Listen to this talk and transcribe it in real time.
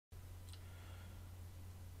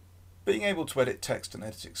Being able to edit text and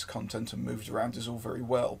edit its content and move it around is all very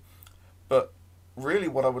well, but really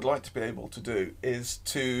what I would like to be able to do is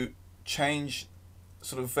to change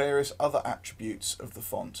sort of various other attributes of the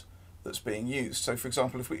font that's being used. So for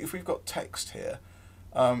example, if we've got text here,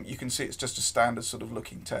 you can see it's just a standard sort of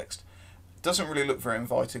looking text. It doesn't really look very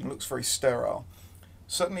inviting, looks very sterile.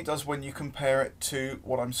 Certainly does when you compare it to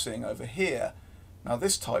what I'm seeing over here. Now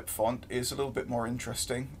this type font is a little bit more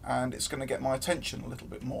interesting and it's going to get my attention a little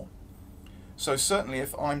bit more. So certainly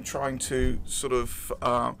if I'm trying to sort of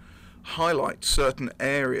highlight certain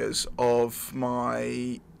areas of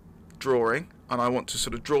my drawing and I want to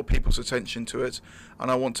sort of draw people's attention to it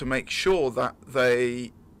and I want to make sure that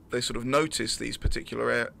they sort of notice these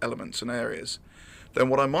particular elements and areas, then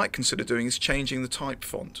what I might consider doing is changing the type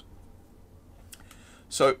font.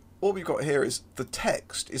 So what we've got here is the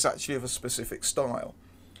text is actually of a specific style,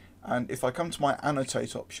 and if I come to my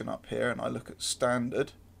annotate option up here and I look at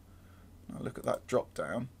standard, I look at that drop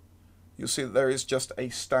down, you'll see that there is just a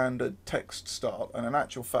standard text style, and in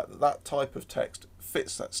actual fact that type of text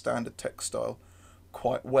fits that standard text style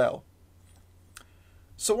quite well.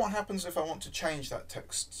 So what happens if I want to change that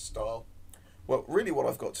text style? Well, really what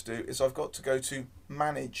I've got to do is I've got to go to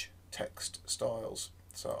Manage Text Styles.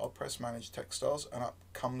 So I'll press Manage Text Styles and up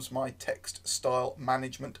comes my Text Style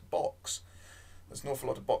Management box. There's an awful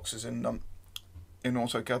lot of boxes in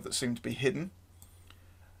AutoCAD that seem to be hidden.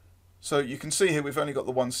 So you can see here we've only got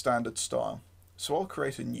the one standard style. So I'll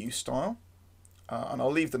create a new style and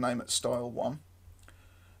I'll leave the name at Style 1.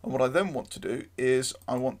 And what I then want to do is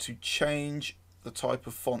I want to change the type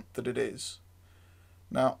of font that it is.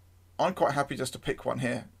 Now I'm quite happy just to pick one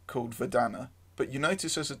here called Verdana, but you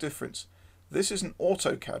notice there's a difference. This is an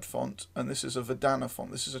AutoCAD font and this is a Verdana font.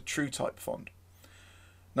 This is a TrueType font.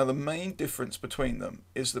 Now the main difference between them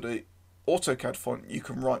is that a AutoCAD font you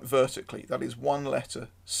can write vertically, that is one letter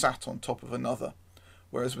sat on top of another,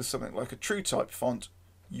 whereas with something like a TrueType font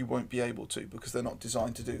you won't be able to because they're not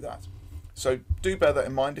designed to do that. So do bear that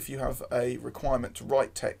in mind if you have a requirement to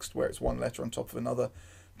write text where it's one letter on top of another.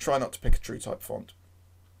 Try not to pick a TrueType font.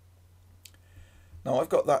 Now I've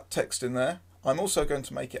got that text in there. I'm also going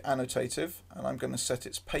to make it annotative and I'm going to set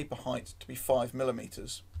its paper height to be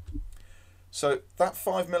 5mm. So that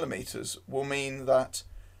 5mm will mean that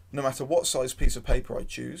no matter what size piece of paper I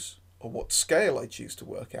choose or what scale I choose to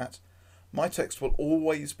work at, my text will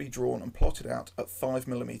always be drawn and plotted out at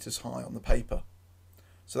 5mm high on the paper.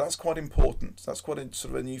 So that's quite important. That's quite a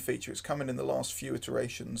sort of a new feature. It's come in the last few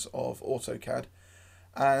iterations of AutoCAD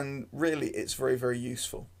and really it's very, very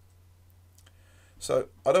useful. So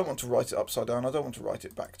I don't want to write it upside down, I don't want to write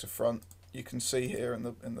it back to front. You can see here in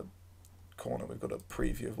the corner we've got a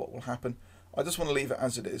preview of what will happen. I just want to leave it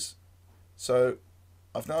as it is. So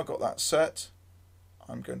I've now got that set.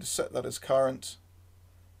 I'm going to set that as current.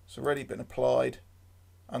 It's already been applied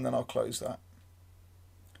and then I'll close that.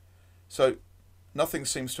 So nothing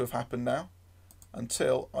seems to have happened now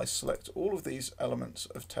until I select all of these elements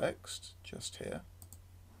of text just here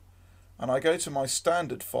and I go to my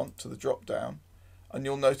standard font to the drop down, and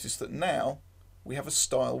you'll notice that now we have a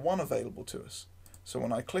style 1 available to us. So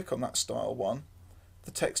when I click on that style 1,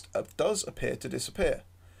 the text does appear to disappear.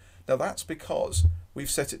 Now that's because we've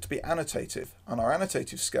set it to be annotative and our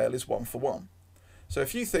annotative scale is 1:1. So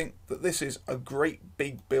if you think that this is a great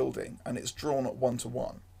big building and it's drawn at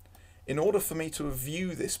 1:1, in order for me to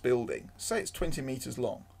view this building, say it's 20 meters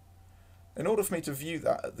long, in order for me to view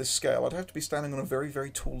that at this scale I'd have to be standing on a very,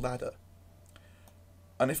 very tall ladder.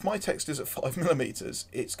 And if my text is at 5mm,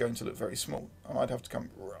 it's going to look very small. And I'd have to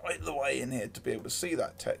come right the way in here to be able to see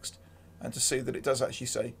that text and to see that it does actually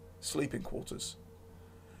say sleeping quarters.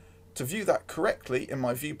 To view that correctly in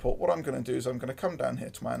my viewport, what I'm going to do is I'm going to come down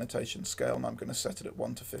here to my annotation scale and I'm going to set it at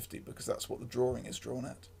 1:50 because that's what the drawing is drawn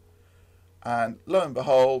at. And lo and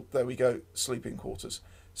behold, there we go, sleeping quarters.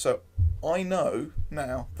 So I know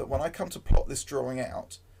now that when I come to plot this drawing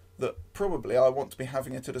out, that probably I want to be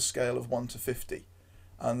having it at a scale of 1:50.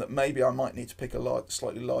 And that maybe I might need to pick a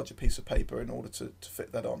slightly larger piece of paper in order to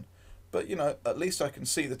fit that on. But you know, at least I can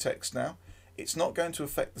see the text now. It's not going to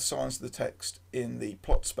affect the size of the text in the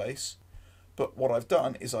plot space, but what I've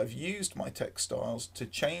done is I've used my text styles to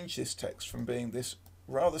change this text from being this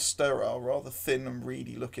rather sterile, rather thin and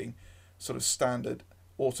reedy looking sort of standard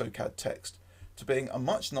AutoCAD text to being a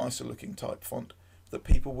much nicer looking type font that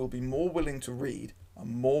people will be more willing to read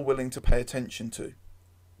and more willing to pay attention to.